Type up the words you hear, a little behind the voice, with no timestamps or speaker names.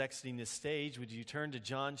Exiting the stage, would you turn to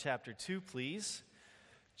John chapter 2, please?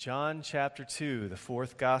 John chapter 2, the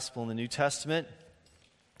fourth gospel in the New Testament.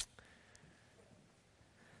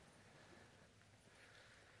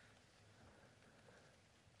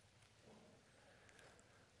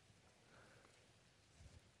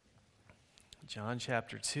 John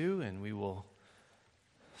chapter 2, and we will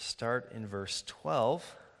start in verse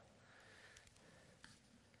 12.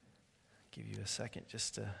 Give you a second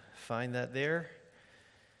just to find that there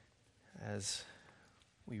as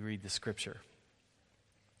we read the scripture.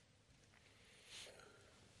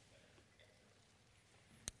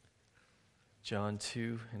 John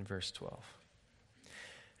 2 and verse 12.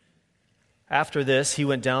 After this, he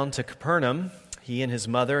went down to Capernaum, he and his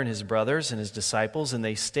mother and his brothers and his disciples, and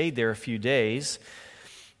they stayed there a few days.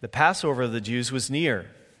 The Passover of the Jews was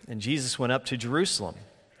near, and Jesus went up to Jerusalem.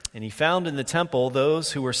 And he found in the temple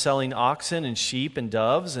those who were selling oxen and sheep and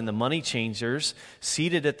doves and the money changers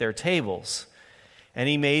seated at their tables. And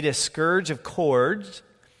he made a scourge of cords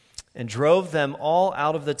and drove them all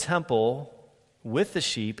out of the temple with the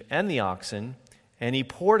sheep and the oxen. And he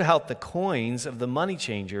poured out the coins of the money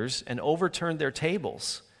changers and overturned their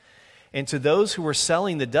tables. And to those who were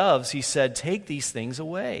selling the doves, he said, "Take these things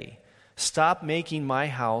away. Stop making my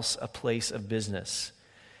house a place of business."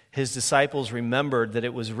 His disciples remembered that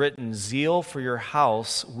it was written, "Zeal for your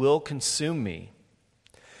house will consume me."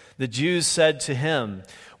 The Jews said to him,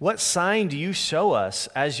 "What sign do you show us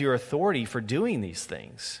as your authority for doing these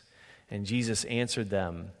things?" And Jesus answered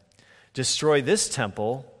them, "Destroy this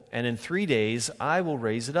temple, and in 3 days I will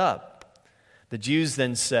raise it up." The Jews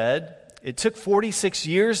then said, "It took 46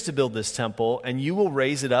 years to build this temple, and you will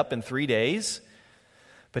raise it up in 3 days?"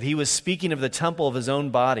 But he was speaking of the temple of his own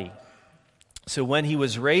body. So when he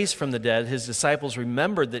was raised from the dead, his disciples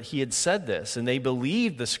remembered that he had said this, and they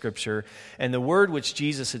believed the scripture and the word which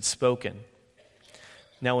Jesus had spoken.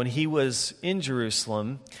 Now when he was in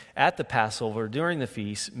Jerusalem at the Passover during the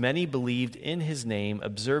feast, many believed in his name,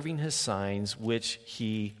 observing his signs which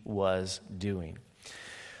he was doing.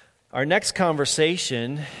 Our next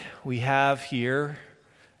conversation we have here,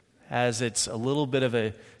 as it's a little bit of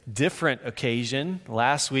a different occasion.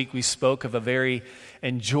 Last week we spoke of a very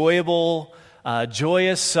enjoyable,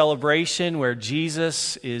 joyous celebration where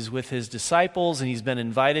Jesus is with his disciples and he's been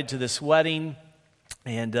invited to this wedding.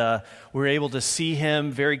 And we're able to see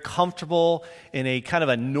him very comfortable in a kind of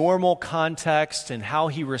a normal context and how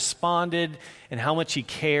he responded and how much he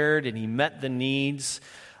cared and he met the needs.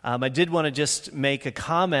 I did want to just make a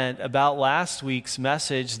comment about last week's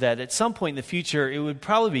message that at some point in the future it would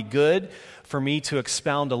probably be good for me to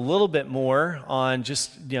expound a little bit more on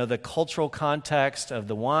just the cultural context of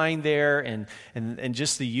the wine there and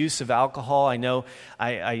just the use of alcohol. I know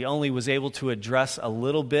I only was able to address a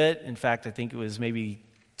little bit. In fact, I think it was maybe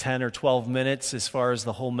 10 or 12 minutes as far as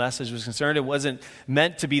the whole message was concerned. It wasn't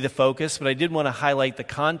meant to be the focus, but I did want to highlight the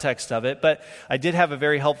context of it. But I did have a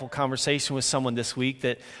very helpful conversation with someone this week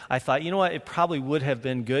that I thought, it probably would have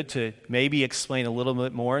been good to maybe explain a little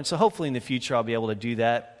bit more. And so hopefully in the future I'll be able to do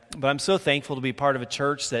that. But I'm so thankful to be part of a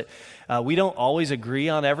church that we don't always agree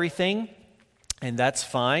on everything, and that's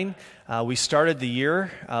fine. We started the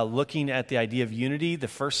year looking at the idea of unity the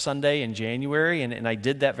first Sunday in January, and I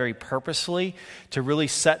did that very purposefully to really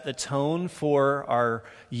set the tone for our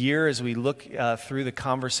year as we look through the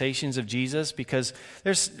conversations of Jesus, because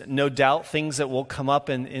there's no doubt things that will come up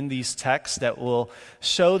in these texts that will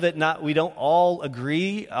show that we don't all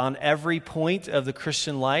agree on every point of the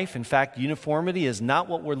Christian life. In fact, uniformity is not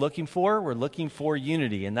what we're looking for. We're looking for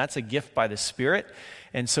unity, and that's a gift by the Spirit.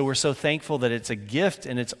 And so we're so thankful that it's a gift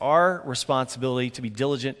and it's our responsibility to be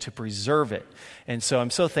diligent to preserve it. And so I'm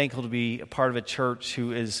so thankful to be a part of a church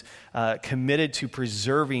who is committed to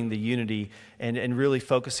preserving the unity and really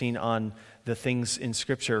focusing on the things in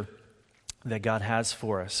Scripture that God has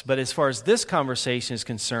for us. But as far as this conversation is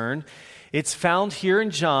concerned, it's found here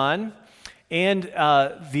in John, and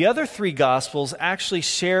the other three Gospels actually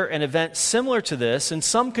share an event similar to this, and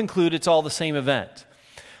some conclude it's all the same event.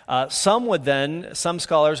 Some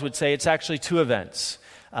scholars would say it's actually two events.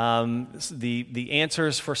 The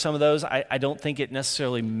answers for some of those, I don't think it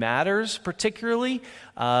necessarily matters particularly.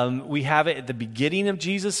 We have it at the beginning of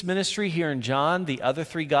Jesus' ministry here in John. The other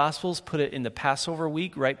three Gospels put it in the Passover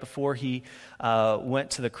week right before he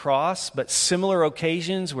went to the cross. But similar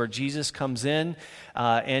occasions where Jesus comes in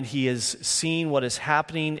and he is seeing what is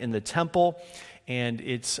happening in the temple. And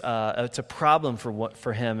it's a problem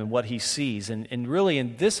for him and what he sees. And really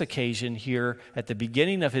in this occasion here, at the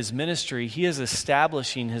beginning of his ministry, he is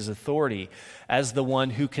establishing his authority as the one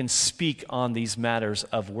who can speak on these matters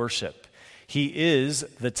of worship. He is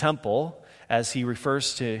the temple, as he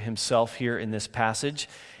refers to himself here in this passage.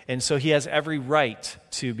 And so he has every right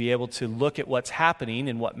to be able to look at what's happening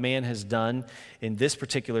and what man has done in this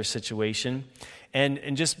particular situation.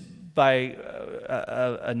 And just by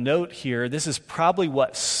a note here, this is probably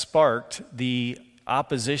what sparked the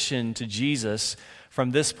opposition to Jesus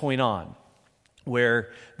from this point on,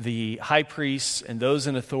 where the high priests and those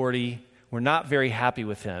in authority were not very happy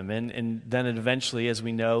with him. And then it eventually, as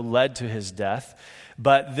we know, led to his death.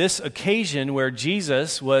 But this occasion where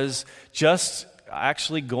Jesus was just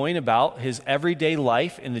actually going about his everyday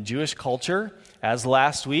life in the Jewish culture, as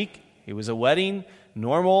last week, it was a wedding,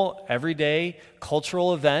 normal, everyday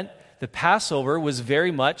cultural event. The Passover was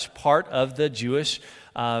very much part of the Jewish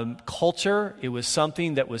culture. It was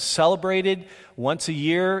something that was celebrated once a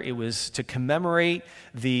year. It was to commemorate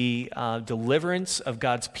the deliverance of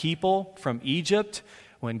God's people from Egypt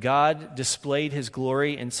when God displayed his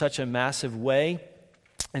glory in such a massive way.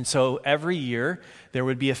 And so every year there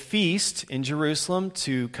would be a feast in Jerusalem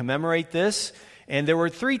to commemorate this. And there were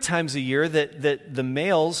 3 times a year that the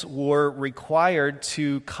males were required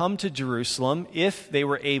to come to Jerusalem if they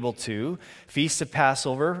were able to. Feast of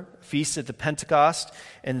Passover, Feast at the Pentecost,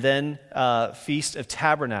 and then Feast of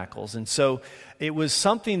Tabernacles. And so it was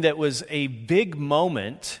something that was a big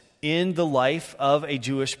moment in the life of a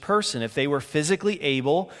Jewish person. If they were physically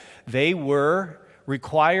able, they were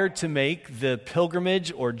required to make the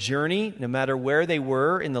pilgrimage or journey, no matter where they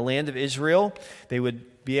were in the land of Israel. They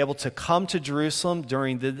would be able to come to Jerusalem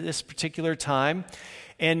during this particular time.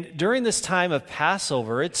 And during this time of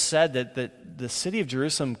Passover, it's said that the city of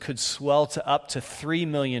Jerusalem could swell to up to 3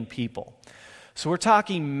 million people. So we're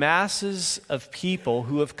talking masses of people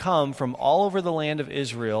who have come from all over the land of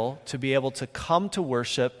Israel to be able to come to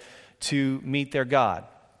worship, to meet their God.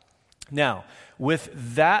 Now, with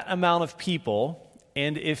that amount of people,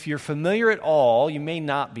 and if you're familiar at all, you may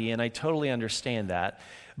not be, and I totally understand that,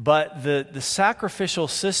 but the sacrificial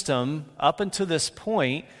system up until this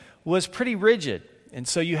point was pretty rigid. And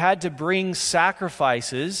so you had to bring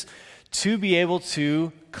sacrifices to be able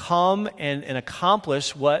to come and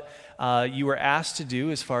accomplish what you were asked to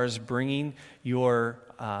do as far as bringing your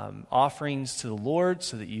offerings to the Lord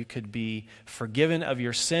so that you could be forgiven of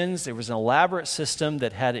your sins. There was an elaborate system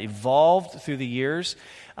that had evolved through the years.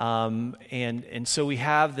 And so we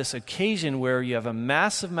have this occasion where you have a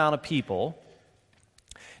massive amount of people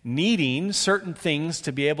needing certain things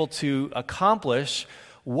to be able to accomplish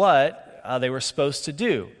what they were supposed to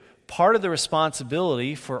do. Part of the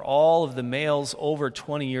responsibility for all of the males over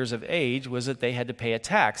 20 years of age was that they had to pay a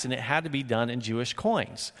tax, and it had to be done in Jewish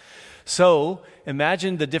coins. So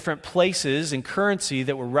imagine the different places and currency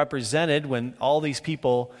that were represented when all these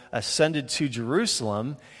people ascended to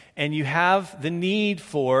Jerusalem, and you have the need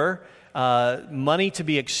for money to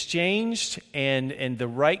be exchanged and the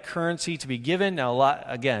right currency to be given. Now,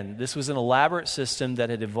 again, this was an elaborate system that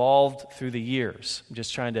had evolved through the years. I'm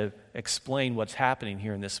just trying to explain what's happening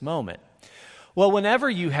here in this moment. Well, whenever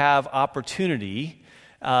you have opportunity,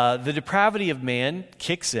 the depravity of man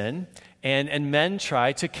kicks in, and men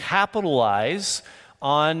try to capitalize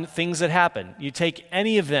on things that happen. You take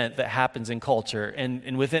any event that happens in culture,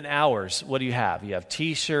 and within hours, what do you have? You have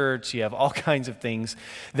T-shirts, you have all kinds of things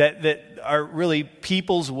that are really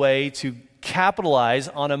people's way to capitalize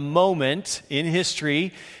on a moment in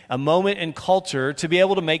history, a moment in culture, to be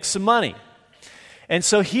able to make some money. And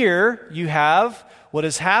so here you have what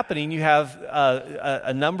is happening. You have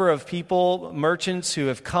a number of people, merchants, who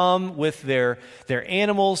have come with their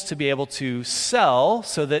animals to be able to sell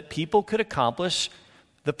so that people could accomplish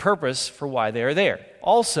the purpose for why they are there.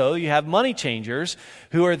 Also, you have money changers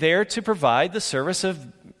who are there to provide the service of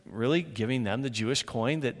really giving them the Jewish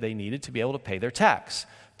coin that they needed to be able to pay their tax.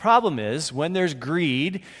 Problem is, when there's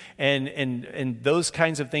greed and those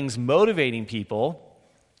kinds of things motivating people,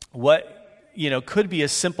 what could be a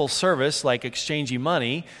simple service like exchanging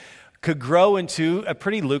money could grow into a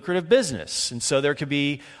pretty lucrative business. And so there could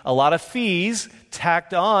be a lot of fees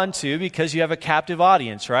tacked on to because you have a captive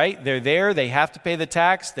audience, right? They're there, they have to pay the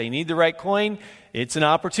tax, they need the right coin, it's an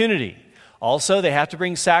opportunity. Also, they have to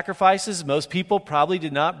bring sacrifices. Most people probably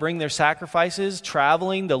did not bring their sacrifices,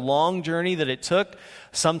 traveling the long journey that it took,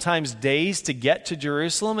 sometimes days to get to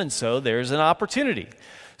Jerusalem, and so there's an opportunity.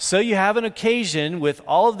 So you have an occasion with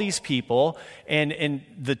all of these people, and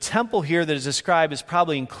the temple here that is described is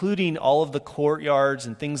probably including all of the courtyards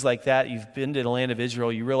and things like that. You've been to the land of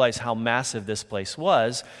Israel, you realize how massive this place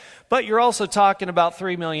was. But you're also talking about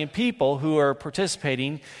 3 million people who are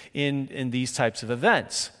participating in these types of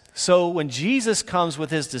events. So when Jesus comes with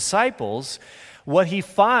his disciples, what he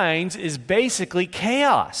finds is basically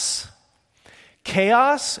chaos.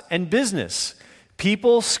 Chaos and business.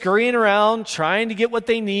 people scurrying around, trying to get what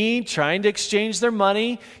they need, trying to exchange their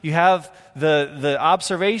money. You have the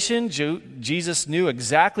observation, Jesus knew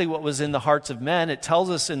exactly what was in the hearts of men. It tells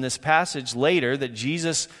us in this passage later that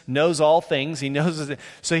Jesus knows all things. He knows,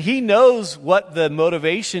 so he knows what the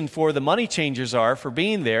motivation for the money changers are for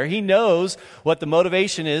being there. He knows what the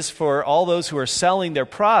motivation is for all those who are selling their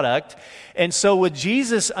product. And so with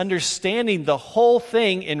Jesus understanding the whole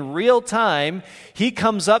thing in real time, he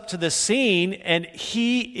comes up to the scene and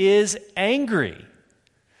he is angry.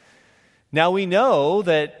 Now we know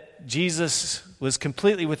that Jesus was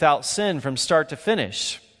completely without sin from start to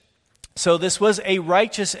finish. So this was a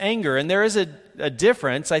righteous anger, and there is a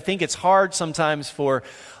difference. I think it's hard sometimes for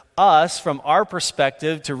us, from our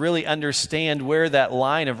perspective, to really understand where that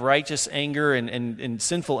line of righteous anger and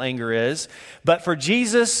sinful anger is. But for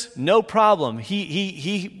Jesus, no problem.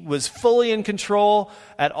 He was fully in control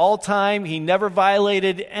at all time. He never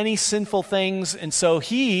violated any sinful things. And so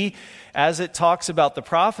he, as it talks about the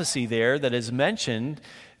prophecy there that is mentioned,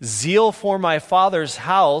 zeal for my Father's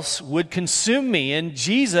house would consume me. And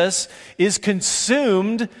Jesus is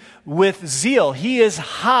consumed with zeal. He is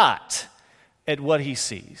hot at what he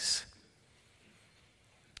sees.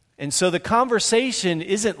 And so the conversation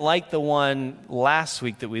isn't like the one last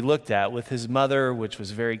week that we looked at with his mother, which was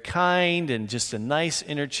very kind and just a nice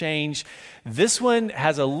interchange. This one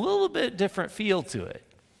has a little bit different feel to it.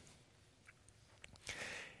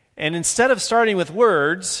 And instead of starting with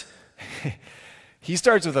words, he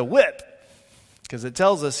starts with a whip, because it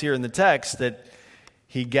tells us here in the text that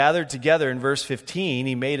he gathered together in verse 15,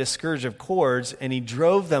 he made a scourge of cords, and he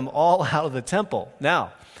drove them all out of the temple.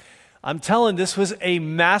 Now, I'm telling this was a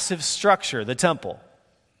massive structure, the temple.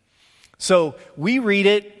 So we read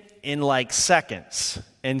it in like seconds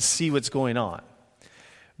and see what's going on.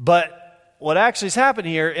 But what actually has happened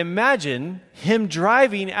here, imagine him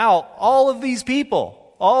driving out all of these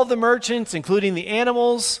people, all of the merchants, including the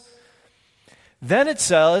animals. Then it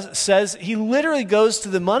says he literally goes to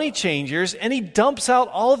the money changers and he dumps out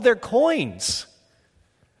all of their coins.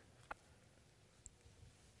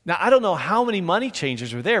 Now, I don't know how many money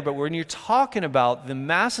changers were there, but when you're talking about the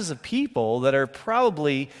masses of people that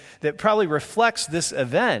probably reflects this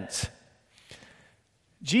event,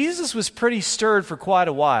 Jesus was pretty stirred for quite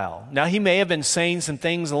a while. Now, he may have been saying some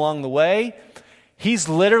things along the way. He's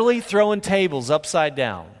literally throwing tables upside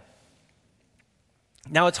down.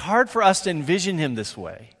 Now, it's hard for us to envision him this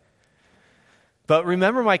way. But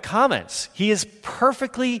remember my comments. He is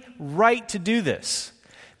perfectly right to do this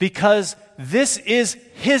because this is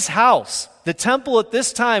his house. The temple at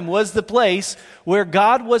this time was the place where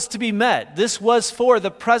God was to be met. This was for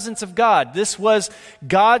the presence of God. This was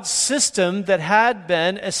God's system that had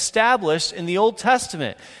been established in the Old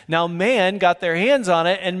Testament. Now, man got their hands on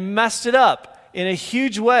it and messed it up in a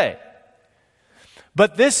huge way.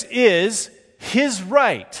 But this is his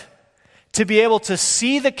right to be able to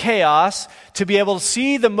see the chaos, to be able to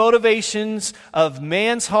see the motivations of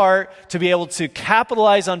man's heart, to be able to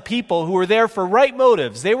capitalize on people who were there for right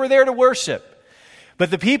motives. They were there to worship.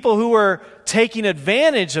 But the people who were taking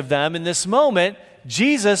advantage of them in this moment,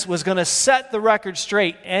 Jesus was going to set the record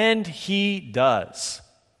straight, and he does.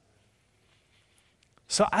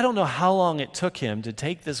 So I don't know how long it took him to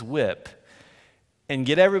take this whip and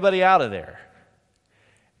get everybody out of there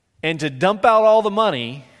and to dump out all the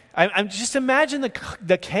money. I'm just imagine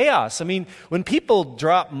the chaos. I mean, when people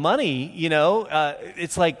drop money,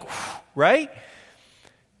 it's like, right?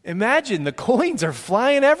 Imagine the coins are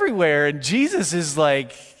flying everywhere, and Jesus is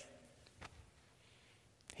like,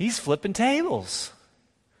 he's flipping tables.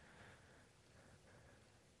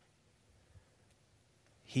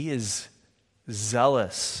 He is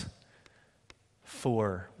zealous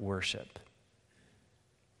for worship.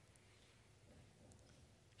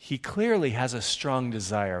 He clearly has a strong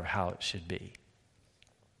desire of how it should be.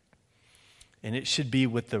 And it should be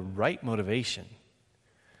with the right motivation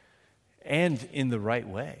and in the right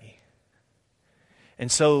way.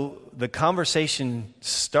 And so the conversation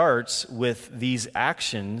starts with these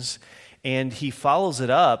actions, and he follows it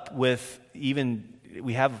up with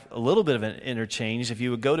we have a little bit of an interchange. If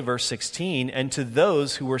you would go to verse 16, and to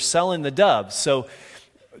those who were selling the doves. So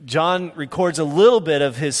John records a little bit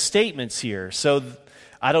of his statements here. So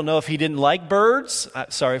I don't know if he didn't like birds.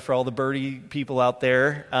 Sorry for all the birdie people out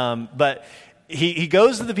there. But he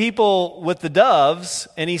goes to the people with the doves,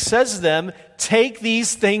 and he says to them, take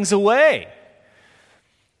these things away.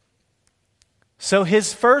 So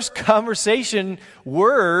his first conversation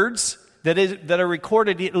words that are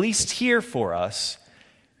recorded, at least here for us,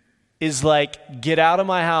 is like, get out of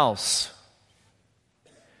my house.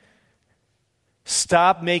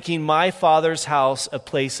 Stop making my Father's house a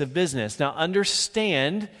place of business. Now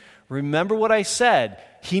understand, remember what I said.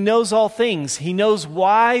 He knows all things. He knows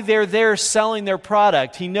why they're there selling their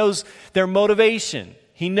product. He knows their motivation.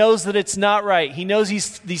 He knows that it's not right. He knows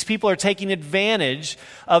these people are taking advantage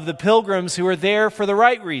of the pilgrims who are there for the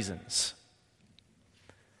right reasons.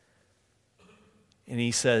 And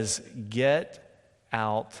he says, get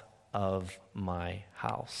out of my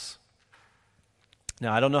house.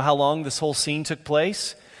 Now, I don't know how long this whole scene took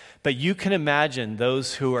place, but you can imagine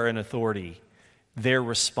those who are in authority, their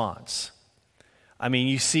response. I mean,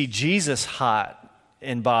 you see Jesus hot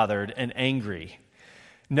and bothered and angry.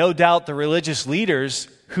 No doubt the religious leaders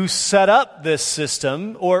who set up this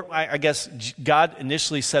system, or I guess God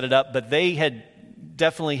initially set it up, but they had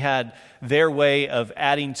definitely had their way of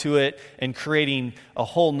adding to it and creating a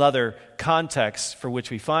whole nother context for which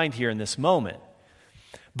we find here in this moment.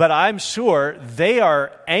 But I'm sure they are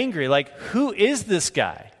angry. Like, who is this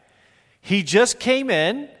guy? He just came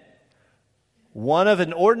in, one of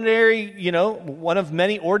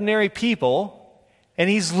many ordinary people, and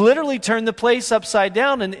he's literally turned the place upside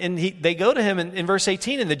down. And they go to him in verse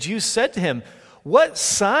 18, and the Jews said to him, what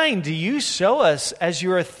sign do you show us as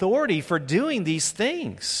your authority for doing these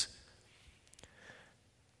things?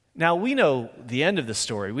 Now, we know the end of the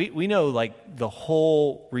story. We know, like, the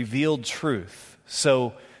whole revealed truth.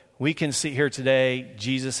 So we can see here today,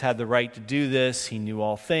 Jesus had the right to do this. He knew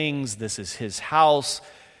all things. This is his house.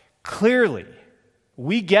 Clearly,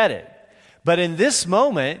 we get it. But in this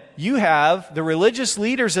moment, you have the religious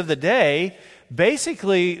leaders of the day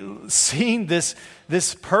basically seeing this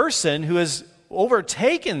person who has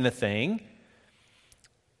overtaken the thing,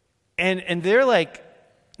 and they're like,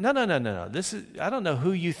 no. I don't know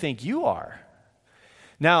who you think you are.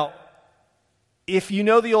 Now, if you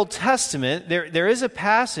know the Old Testament, there is a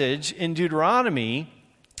passage in Deuteronomy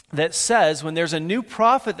that says when there's a new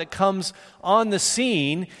prophet that comes on the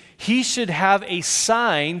scene, he should have a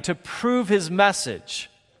sign to prove his message.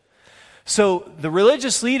 So the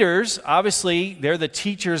religious leaders, obviously, they're the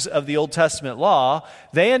teachers of the Old Testament law.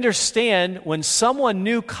 They understand when someone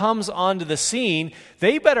new comes onto the scene,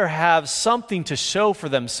 they better have something to show for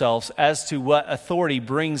themselves as to what authority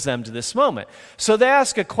brings them to this moment. So they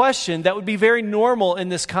ask a question that would be very normal in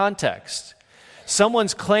this context.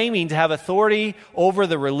 Someone's claiming to have authority over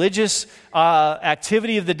the religious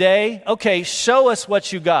activity of the day. Okay, show us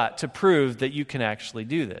what you got to prove that you can actually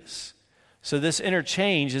do this. So this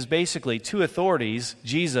interchange is basically two authorities,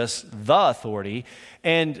 Jesus, the authority,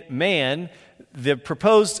 and man, the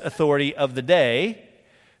proposed authority of the day,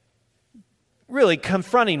 really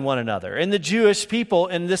confronting one another. And the Jewish people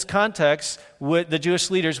in this context, the Jewish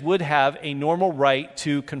leaders would have a normal right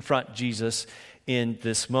to confront Jesus in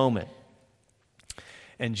this moment.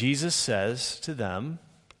 And Jesus says to them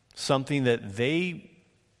something that they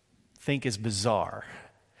think is bizarre.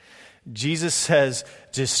 Jesus says,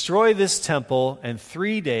 destroy this temple, and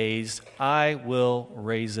 3 days I will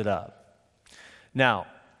raise it up. Now,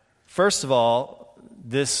 first of all,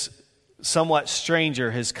 this somewhat stranger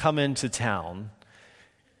has come into town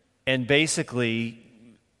and basically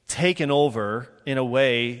taken over in a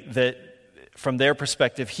way that, from their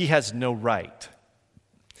perspective, he has no right.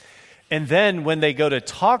 And then when they go to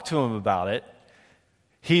talk to him about it,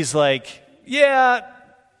 he's like, yeah,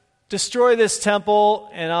 destroy this temple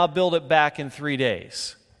and I'll build it back in 3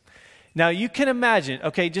 days. Now you can imagine,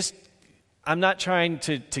 okay, I'm not trying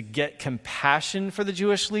to get compassion for the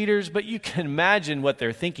Jewish leaders, but you can imagine what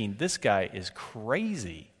they're thinking. This guy is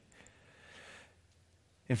crazy.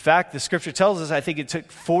 In fact, the scripture tells us, I think it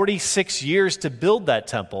took 46 years to build that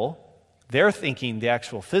temple. They're thinking the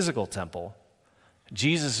actual physical temple.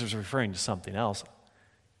 Jesus is referring to something else,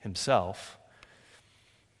 himself.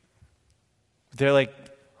 They're like,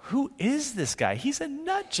 who is this guy? He's a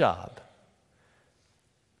nut job.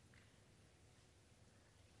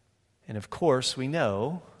 And of course, we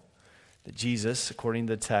know that Jesus, according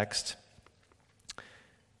to the text,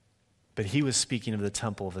 but he was speaking of the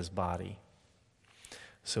temple of his body.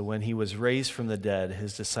 So when he was raised from the dead,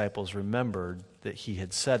 his disciples remembered that he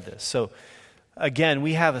had said this. So again,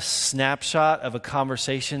 we have a snapshot of a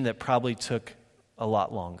conversation that probably took a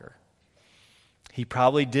lot longer. He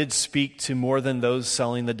probably did speak to more than those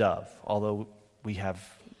selling the dove, although we have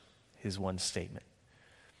his one statement.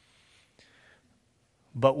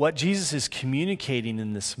 But what Jesus is communicating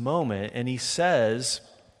in this moment, and he says,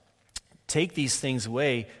 take these things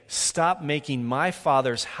away, stop making my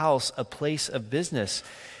Father's house a place of business.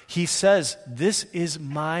 He says, this is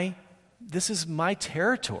my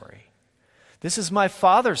territory. This is my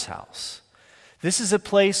Father's house. This is a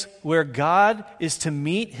place where God is to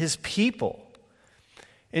meet his people.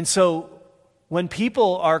 And so when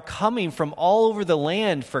people are coming from all over the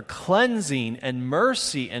land for cleansing and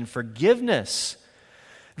mercy and forgiveness,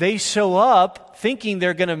 they show up thinking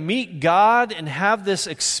they're going to meet God and have this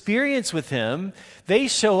experience with Him. They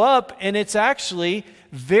show up and it's actually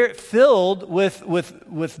filled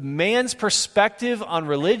with man's perspective on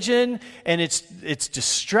religion, and it's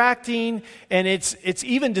distracting, and it's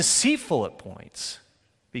even deceitful at points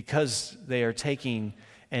because they are taking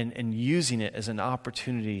and using it as an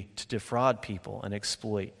opportunity to defraud people and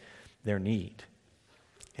exploit their need.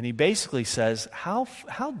 And he basically says, how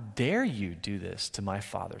dare you do this to my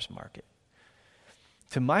Father's market,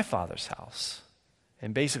 to my Father's house,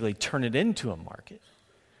 and basically turn it into a market.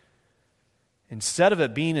 Instead of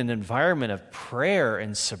it being an environment of prayer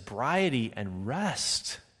and sobriety and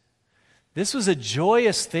rest. This was a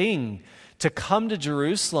joyous thing to come to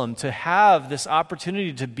Jerusalem, to have this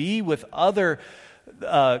opportunity to be with other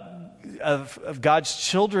of God's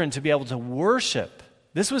children, to be able to worship.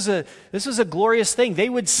 This was a glorious thing. They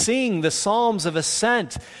would sing the Psalms of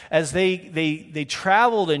Ascent as they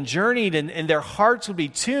traveled and journeyed, and their hearts would be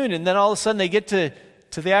tuned, and then all of a sudden they get to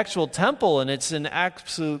the actual temple, and it's an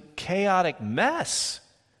absolute chaotic mess.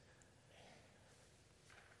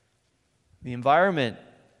 The environment,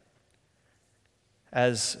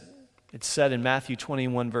 as it's said in Matthew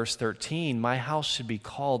 21, verse 13, my house should be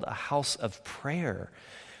called a house of prayer,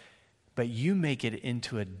 but you make it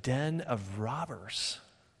into a den of robbers.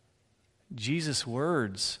 Jesus'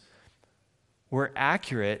 words were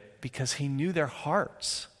accurate because he knew their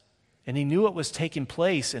hearts, and he knew what was taking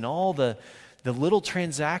place in all the little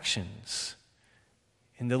transactions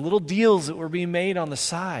and the little deals that were being made on the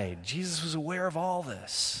side. Jesus was aware of all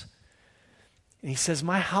this. And he says,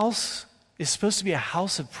 my house is supposed to be a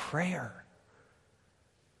house of prayer.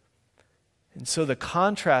 And so the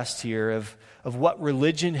contrast here of what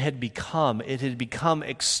religion had become, it had become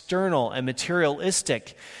external and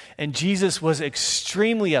materialistic, and Jesus was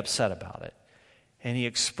extremely upset about it. And he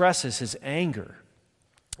expresses his anger.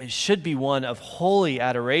 It should be one of holy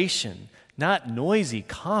adoration, not noisy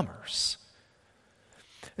commerce.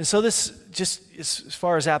 And so this, just as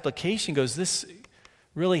far as application goes, this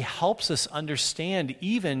really helps us understand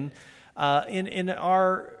even in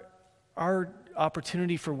our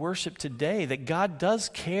opportunity for worship today, that God does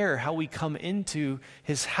care how we come into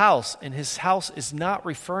His house, and His house is not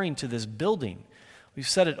referring to this building. We've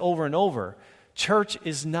said it over and over. Church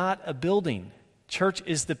is not a building. Church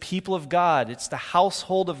is the people of God. It's the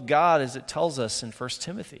household of God, as it tells us in 1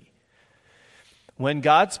 Timothy. When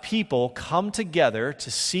God's people come together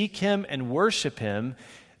to seek Him and worship Him,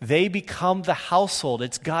 they become the household.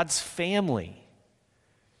 It's God's family.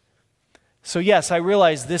 So yes, I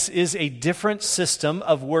realize this is a different system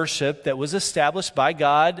of worship that was established by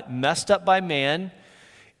God, messed up by man,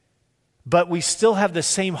 but we still have the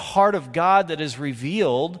same heart of God that is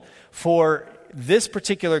revealed for this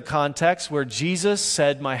particular context where Jesus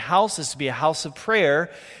said, my house is to be a house of prayer,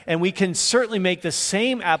 and we can certainly make the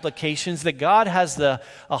same applications that God has a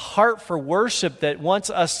heart for worship that wants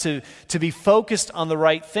us to be focused on the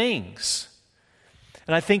right things.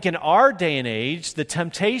 And I think in our day and age, the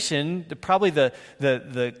temptation, probably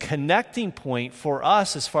the connecting point for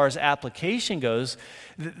us as far as application goes,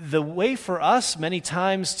 the way for us many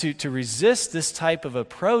times to resist this type of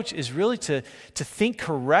approach is really to think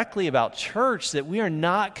correctly about church, that we are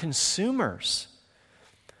not consumers.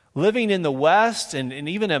 Living in the West and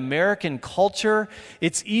even American culture,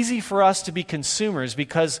 it's easy for us to be consumers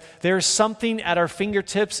because there's something at our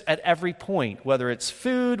fingertips at every point, whether it's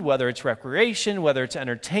food, whether it's recreation, whether it's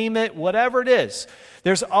entertainment, whatever it is.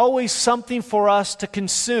 There's always something for us to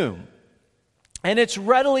consume. And it's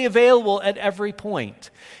readily available at every point.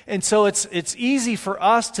 And so it's easy for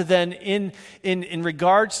us to then, in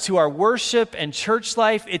regards to our worship and church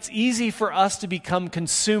life, it's easy for us to become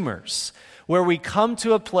consumers, where we come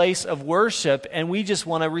to a place of worship and we just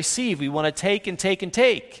want to receive. We want to take and take and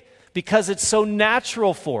take because it's so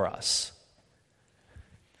natural for us.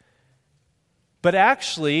 But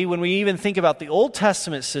actually, when we even think about the Old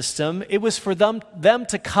Testament system, it was for them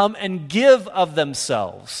to come and give of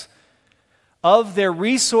themselves, of their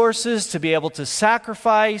resources to be able to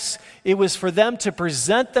sacrifice. It was for them to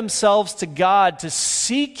present themselves to God, to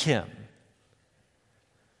seek Him.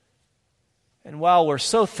 And while we're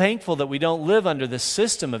so thankful that we don't live under this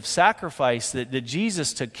system of sacrifice, that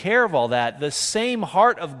Jesus took care of all that, the same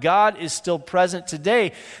heart of God is still present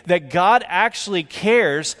today, that God actually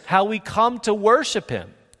cares how we come to worship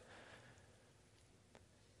Him.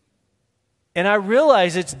 And I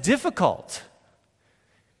realize it's difficult.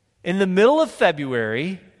 In the middle of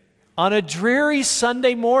February, on a dreary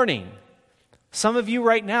Sunday morning, Some of you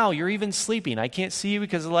right now, you're even sleeping. I can't see you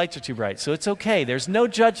because the lights are too bright. So it's okay. There's no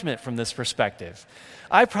judgment from this perspective.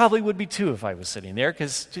 I probably would be too if I was sitting there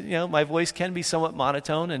because, my voice can be somewhat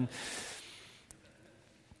monotone.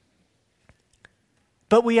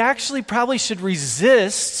 But we actually probably should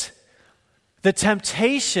resist the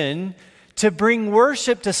temptation to bring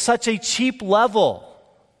worship to such a cheap level.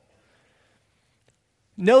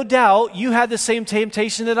 No doubt you had the same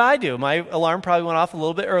temptation that I do. My alarm probably went off a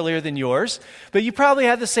little bit earlier than yours, but you probably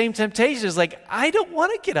had the same temptation. It's like, I don't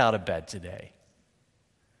want to get out of bed today.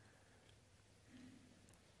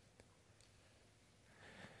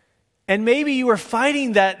 And maybe you were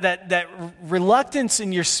fighting that reluctance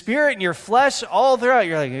in your spirit and your flesh all throughout.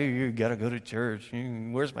 You're like, hey, you got to go to church.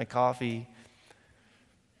 Where's my coffee?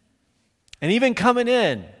 And even coming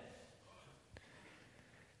in.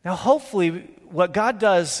 Now, hopefully, what God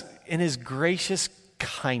does in his gracious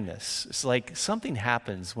kindness is like something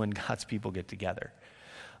happens when God's people get together.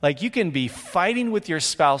 Like you can be fighting with your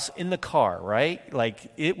spouse in the car, right? Like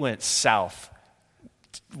it went south.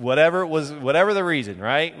 Whatever the reason,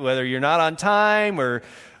 right? Whether you're not on time or,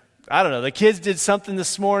 I don't know, the kids did something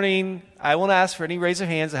this morning. I won't ask for any raise of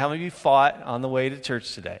hands of how many of you fought on the way to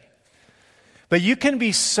church today. But you can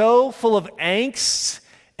be so full of angst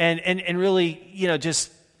and really,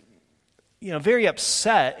 just very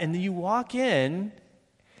upset, and then you walk in,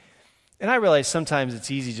 and I realize sometimes it's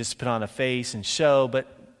easy just to put on a face and show, but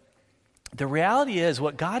the reality is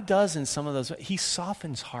what God does in some of those, he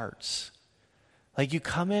softens hearts. Like you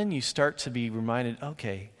come in, you start to be reminded,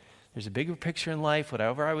 okay, there's a bigger picture in life.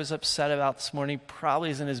 Whatever I was upset about this morning probably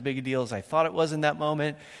isn't as big a deal as I thought it was in that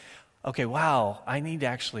moment. Okay, wow, I need to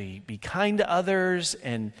actually be kind to others,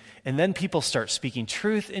 and then people start speaking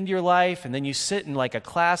truth into your life, and then you sit in like a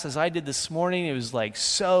class as I did this morning. It was like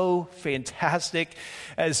so fantastic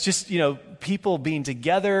as just, people being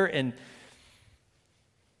together, and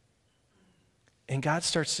God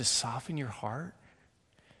starts to soften your heart,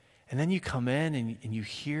 and then you come in and you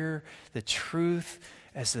hear the truth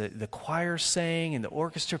as the choir sang, and the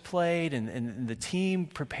orchestra played, and the team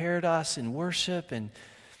prepared us in worship, and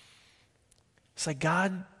it's like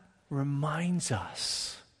God reminds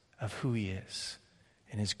us of who he is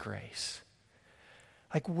and his grace.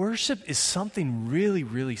 Like worship is something really,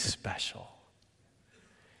 really special.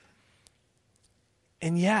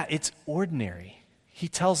 And yeah, it's ordinary. He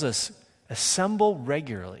tells us, assemble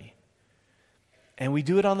regularly. And we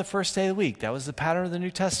do it on the first day of the week. That was the pattern of the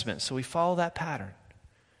New Testament, so we follow that pattern.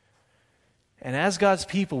 And as God's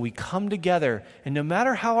people, we come together, and no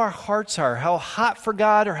matter how our hearts are, how hot for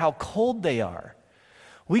God or how cold they are,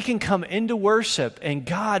 we can come into worship, and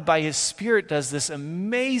God, by his Spirit, does this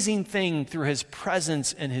amazing thing through his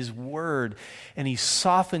presence and his word, and he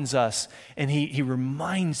softens us, and he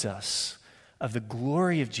reminds us of the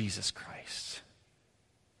glory of Jesus Christ.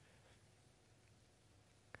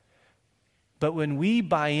 But when we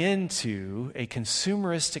buy into a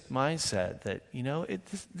consumeristic mindset that,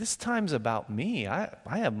 this time's about me. I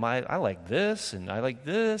like this, and I like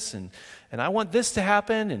this, and I want this to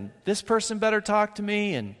happen, and this person better talk to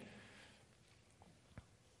me, and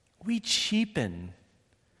we cheapen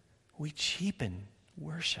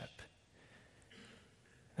worship.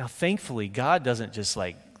 Now, thankfully, God doesn't just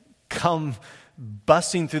come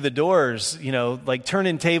busting through the doors,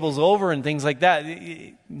 turning tables over and things like that.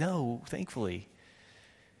 No, thankfully.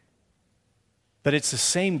 But it's the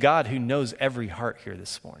same God who knows every heart here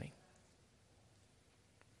this morning.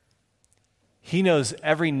 He knows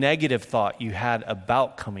every negative thought you had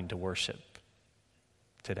about coming to worship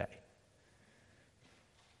today.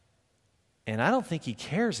 And I don't think he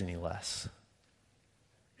cares any less.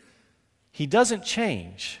 He doesn't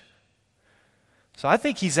change. So I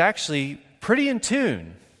think he's actually pretty in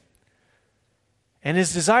tune. And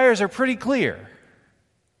his desires are pretty clear.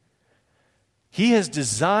 He has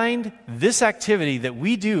designed this activity that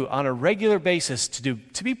we do on a regular basis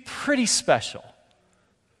to be pretty special.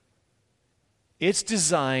 It's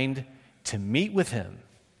designed to meet with him.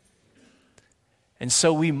 And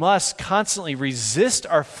so we must constantly resist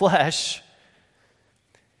our flesh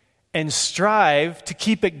and strive to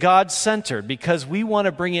keep it God-centered, because we want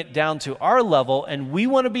to bring it down to our level, and we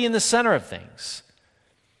want to be in the center of things.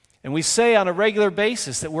 And we say on a regular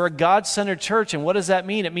basis that we're a God-centered church, and what does that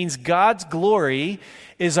mean? It means God's glory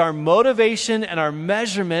is our motivation and our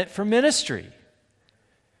measurement for ministry.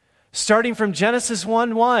 Starting from Genesis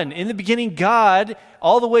 1:1, in the beginning God,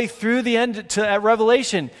 all the way through the end to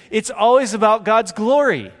Revelation, it's always about God's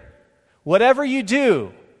glory. Whatever you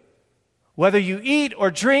do, whether you eat or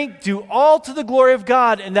drink, do all to the glory of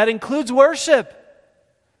God, and that includes worship.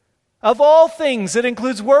 Of all things, it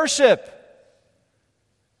includes worship.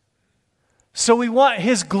 So we want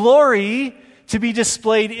his glory to be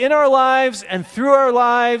displayed in our lives and through our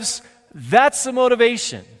lives. That's the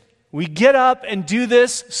motivation. We get up and do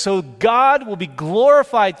this so God will be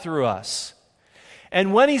glorified through us.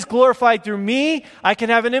 And when he's glorified through me, I can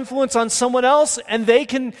have an influence on someone else, and they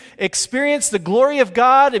can experience the glory of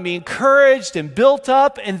God and be encouraged and built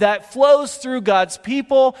up, and that flows through God's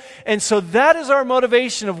people. And so that is our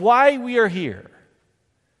motivation of why we are here.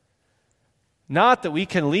 Not that we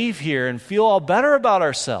can leave here and feel all better about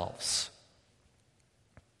ourselves.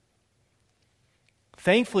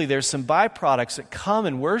 Thankfully, there's some byproducts that come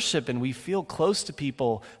in worship, and we feel close to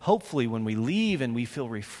people, hopefully, when we leave, and we feel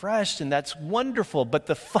refreshed, and that's wonderful. But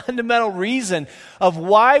the fundamental reason of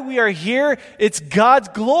why we are here, it's God's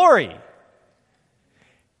glory.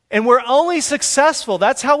 And we're only successful.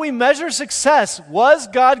 That's how we measure success. Was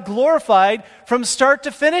God glorified from start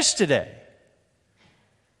to finish today?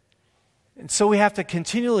 And so we have to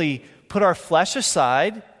continually put our flesh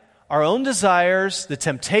aside, our own desires, the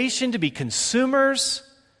temptation to be consumers,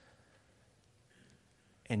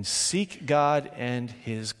 and seek God and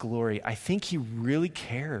his glory. I think he really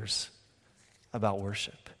cares about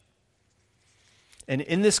worship. And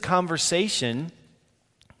in this conversation,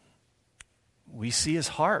 we see his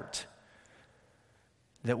heart.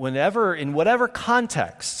 That whenever, in whatever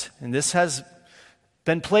context, and this has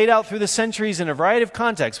been played out through the centuries in a variety of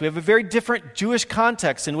contexts. We have a very different Jewish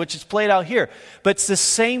context in which it's played out here. But it's the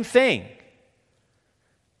same thing.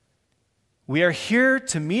 We are here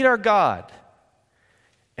to meet our God.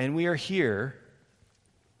 And we are here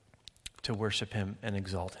to worship him and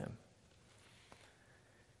exalt him.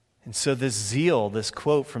 And so this zeal, this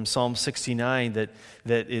quote from Psalm 69 that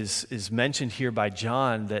is mentioned here by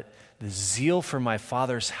John, that the zeal for my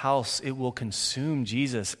Father's house, it will consume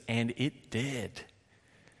Jesus. And it did.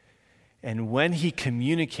 And when he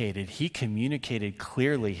communicated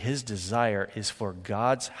clearly his desire is for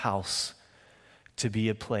God's house to be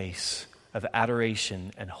a place of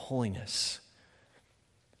adoration and holiness,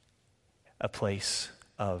 a place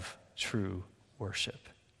of true worship.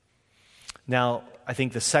 Now, I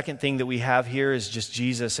think the second thing that we have here is just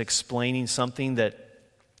Jesus explaining something that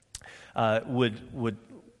would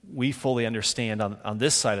we fully understand on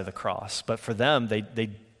this side of the cross. But for them,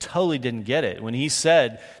 they totally didn't get it when he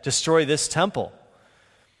said, destroy this temple.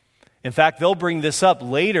 In fact, they'll bring this up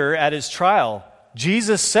later at his trial.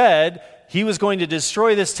 Jesus said he was going to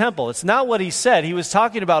destroy this temple. It's not what he said. He was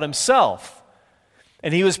talking about himself.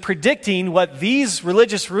 And he was predicting what these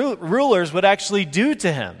religious rulers would actually do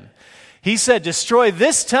to him. He said, destroy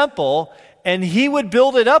this temple, and he would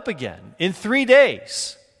build it up again in 3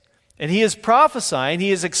 days. And he is prophesying,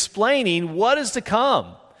 he is explaining what is to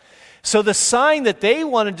come. So the sign that they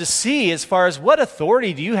wanted to see as far as what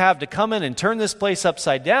authority do you have to come in and turn this place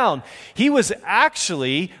upside down, he was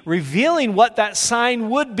actually revealing what that sign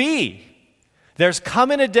would be. There's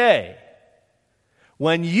coming a day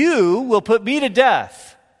when you will put me to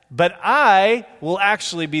death, but I will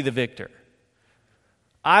actually be the victor.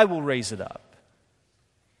 I will raise it up.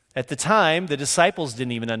 At the time, the disciples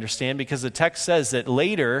didn't even understand because the text says that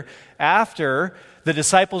later, after the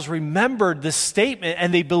disciples remembered this statement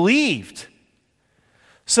and they believed.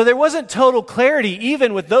 So there wasn't total clarity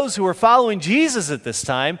even with those who were following Jesus at this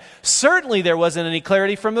time. Certainly there wasn't any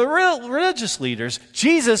clarity from the religious leaders.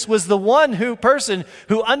 Jesus was the person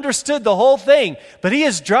who understood the whole thing, but he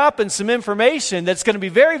is dropping some information that's going to be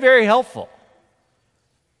very, very helpful.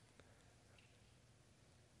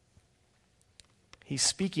 He's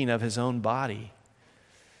speaking of his own body.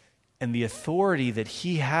 And the authority that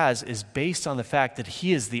he has is based on the fact that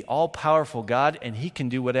he is the all-powerful God and he can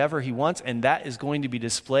do whatever he wants, and that is going to be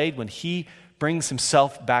displayed when he brings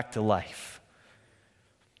himself back to life.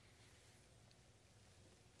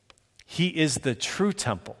 He is the true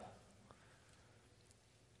temple.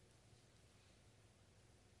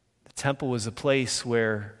 The temple was a place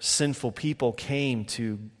where sinful people came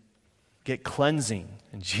to get cleansing.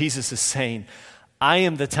 And Jesus is saying, I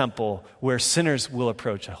am the temple where sinners will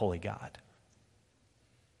approach a holy God.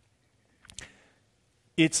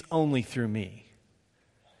 It's only through me.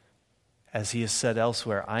 As he has said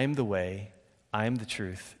elsewhere, I am the way, I am the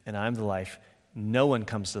truth, and I am the life. No one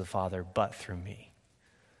comes to the Father but through me.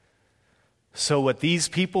 So what these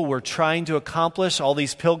people were trying to accomplish, all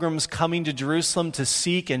these pilgrims coming to Jerusalem to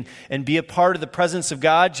seek and be a part of the presence of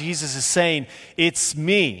God, Jesus is saying, it's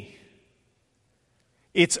me.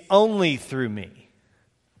 It's only through me.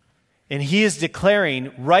 And he is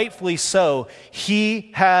declaring, rightfully so,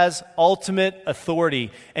 he has ultimate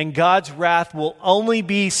authority, and God's wrath will only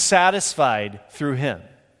be satisfied through him.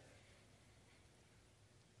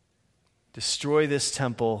 Destroy this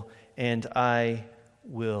temple, and I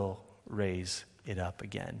will raise it up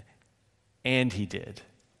again. And he did.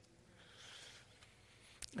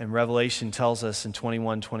 And Revelation tells us in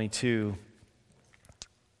 21:22,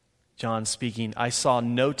 John speaking, I saw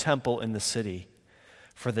no temple in the city,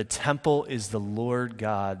 for the temple is the Lord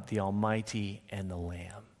God, the Almighty, and the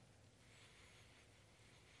Lamb.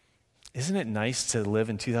 Isn't it nice to live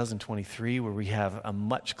in 2023 where we have a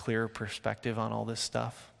much clearer perspective on all this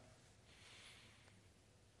stuff?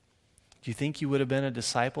 Do you think you would have been a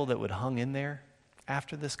disciple that would hung in there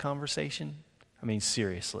after this conversation? I mean,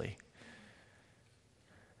 seriously.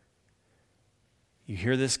 You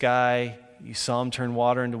hear this guy, you saw him turn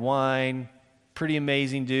water into wine, pretty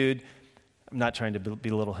amazing dude. I'm not trying to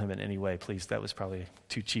belittle him in any way, please. That was probably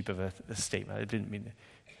too cheap of a statement. I didn't mean to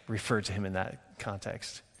refer to him in that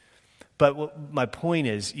context. But my point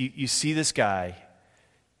is, you see this guy,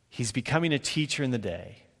 he's becoming a teacher in the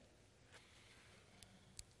day.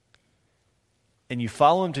 And you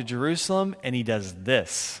follow him to Jerusalem, and he does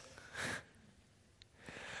this.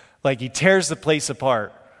 Like he tears the place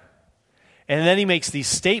apart. And then he makes these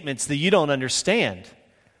statements that you don't understand.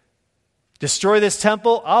 Destroy this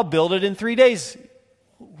temple, I'll build it in 3 days.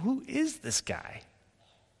 Who is this guy?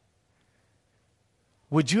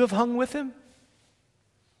 Would you have hung with him?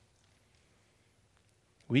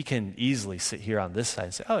 We can easily sit here on this side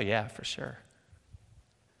and say, oh yeah, for sure.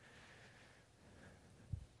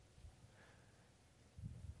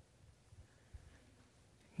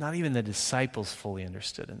 Not even the disciples fully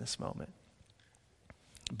understood in this moment.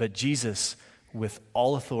 But Jesus, with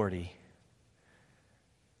all authority,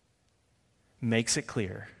 makes it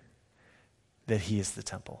clear that he is the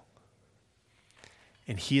temple.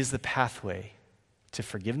 And he is the pathway to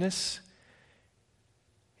forgiveness,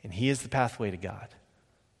 and he is the pathway to God.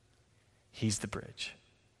 He's the bridge.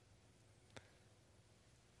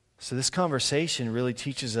 So this conversation really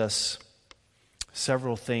teaches us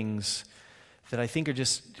several things that I think are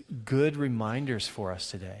just good reminders for us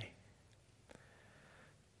today.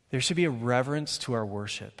 There should be a reverence to our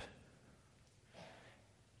worship.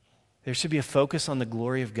 There should be a focus on the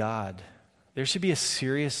glory of God. There should be a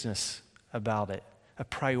seriousness about it, a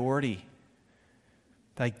priority.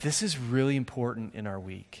 Like, this is really important in our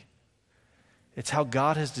week. It's how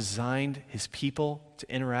God has designed his people to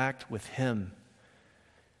interact with him.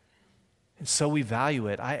 And so we value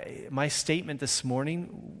it. My statement this morning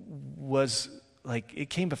was like, it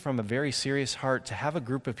came from a very serious heart to have a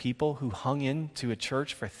group of people who hung into a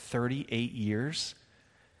church for 38 years.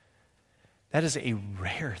 That is a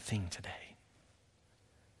rare thing today.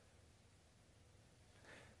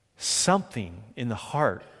 Something in the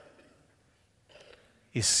heart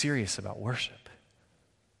is serious about worship.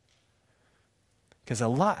 Because a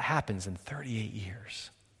lot happens in 38 years.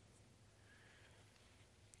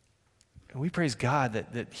 And we praise God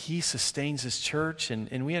that he sustains his church,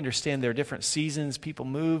 and we understand there are different seasons. People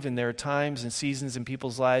move, and there are times and seasons in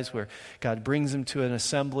people's lives where God brings them to an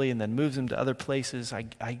assembly and then moves them to other places.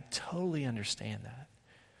 I totally understand that.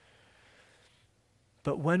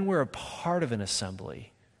 But when we're a part of an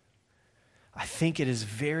assembly, I think it is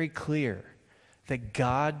very clear that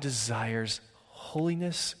God desires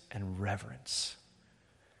holiness and reverence.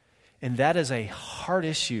 And that is a heart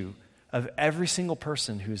issue of every single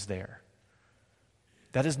person who's there.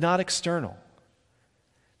 That is not external.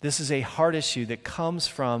 This is a heart issue that comes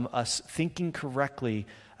from us thinking correctly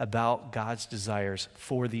about God's desires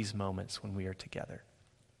for these moments when we are together.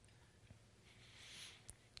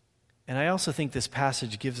 And I also think this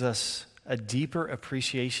passage gives us a deeper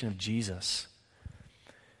appreciation of Jesus.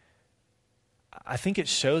 I think it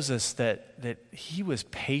shows us that he was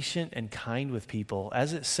patient and kind with people.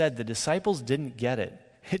 As it said, the disciples didn't get it.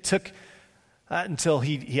 It took until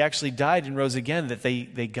he actually died and rose again that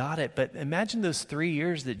they got it. But imagine those 3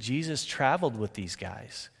 years that Jesus traveled with these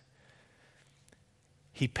guys.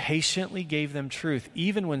 He patiently gave them truth,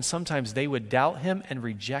 even when sometimes they would doubt him and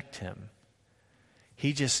reject him.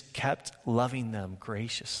 He just kept loving them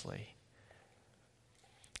graciously.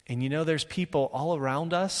 And you know, there's people all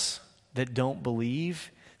around us that don't believe.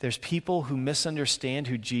 There's people who misunderstand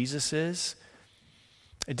who Jesus is.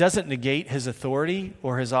 It doesn't negate his authority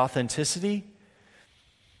or his authenticity.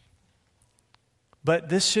 But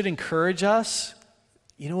this should encourage us.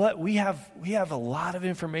 You know what? We have a lot of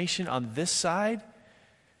information on this side.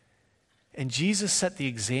 And Jesus set the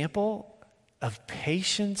example of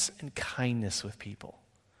patience and kindness with people.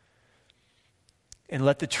 And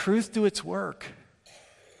let the truth do its work.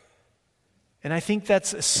 And I think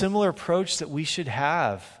that's a similar approach that we should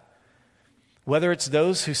have. Whether it's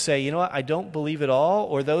those who say, you know what, I don't believe at all,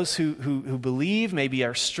 or those who believe, maybe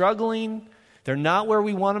are struggling, they're not where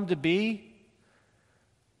we want them to be.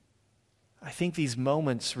 think these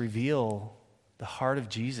moments reveal the heart of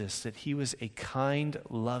Jesus, that he was a kind,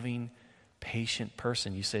 loving, patient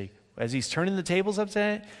person. You say, as he's turning the tables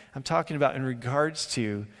upside down, I'm talking about in regards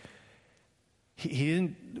to, he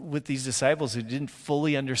didn't, with these disciples who didn't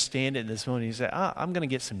fully understand it in this moment, he said, I'm going to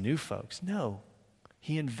get some new folks. No,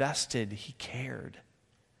 he invested, he cared.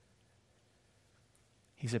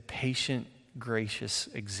 He's a patient, gracious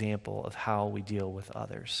example of how we deal with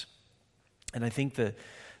others. And I think the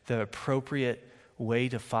appropriate way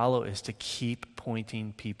to follow is to keep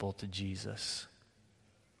pointing people to Jesus.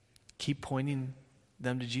 Keep pointing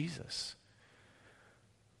them to Jesus.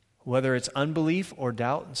 Whether it's unbelief or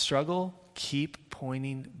doubt and struggle, keep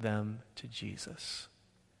pointing them to Jesus.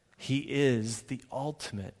 He is the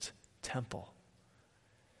ultimate temple.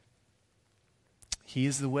 He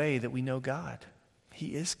is the way that we know God.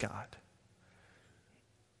 He is God.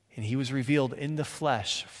 And he was revealed in the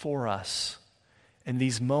flesh for us in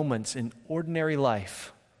these moments in ordinary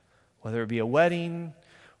life, whether it be a wedding,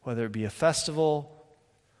 whether it be a festival,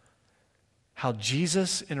 how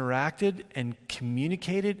Jesus interacted and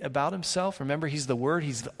communicated about himself. Remember, he's the Word.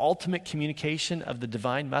 He's the ultimate communication of the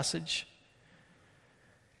divine message.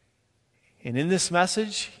 And in this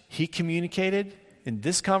message, he communicated, in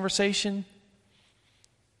this conversation,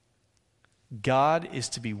 God is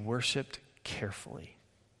to be worshiped carefully,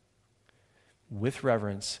 with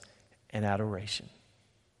reverence and adoration.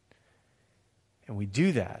 And we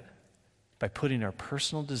do that by putting our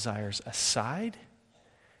personal desires aside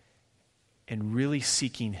and really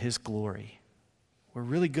seeking his glory. We're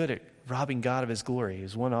really good at robbing God of his glory.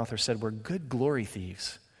 As one author said, we're good glory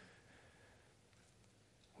thieves.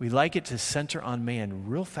 We like it to center on man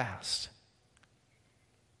real fast.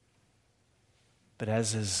 But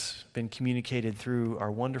as has been communicated through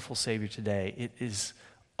our wonderful Savior today, it is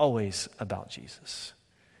always about Jesus.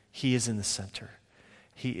 He is in the center.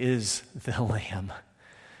 He is the Lamb.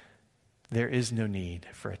 There is no need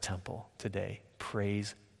for a temple today.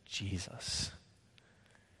 Praise Jesus.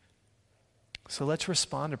 So let's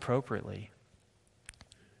respond appropriately.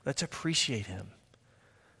 Let's appreciate him.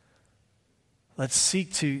 Let's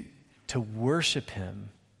seek to worship him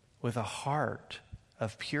with a heart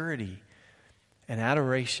of purity and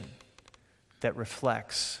adoration that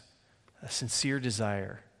reflects a sincere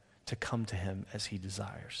desire to come to him as he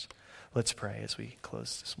desires. Let's pray as we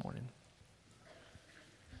close this morning.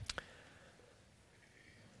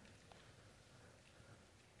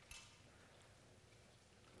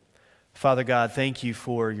 Father God, thank you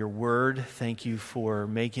for your word. Thank you for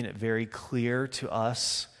making it very clear to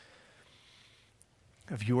us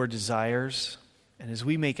of your desires. And as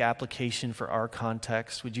we make application for our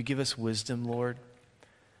context, would you give us wisdom, Lord?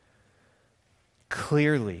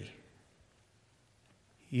 Clearly,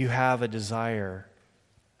 you have a desire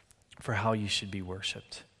for how you should be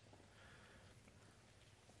worshiped.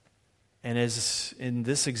 And as in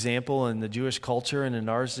this example, in the Jewish culture and in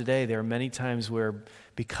ours today, there are many times where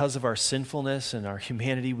because of our sinfulness and our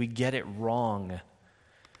humanity, we get it wrong.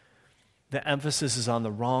 The emphasis is on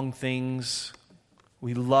the wrong things.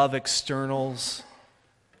 We love externals.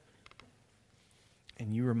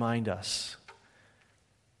 And you remind us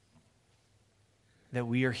that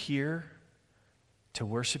we are here to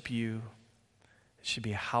worship you. It should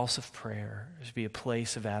be a house of prayer. It should be a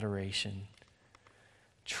place of adoration.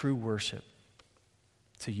 True worship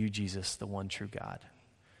to you, Jesus, the one true God.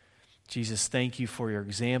 Jesus, thank you for your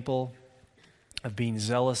example of being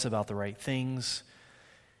zealous about the right things.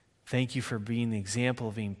 Thank you for being the example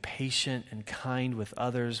of being patient and kind with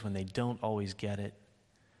others when they don't always get it.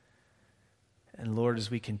 And Lord, as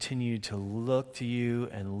we continue to look to you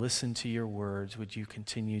and listen to your words, would you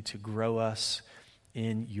continue to grow us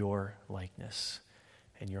in your likeness?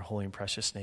 In your holy and precious name.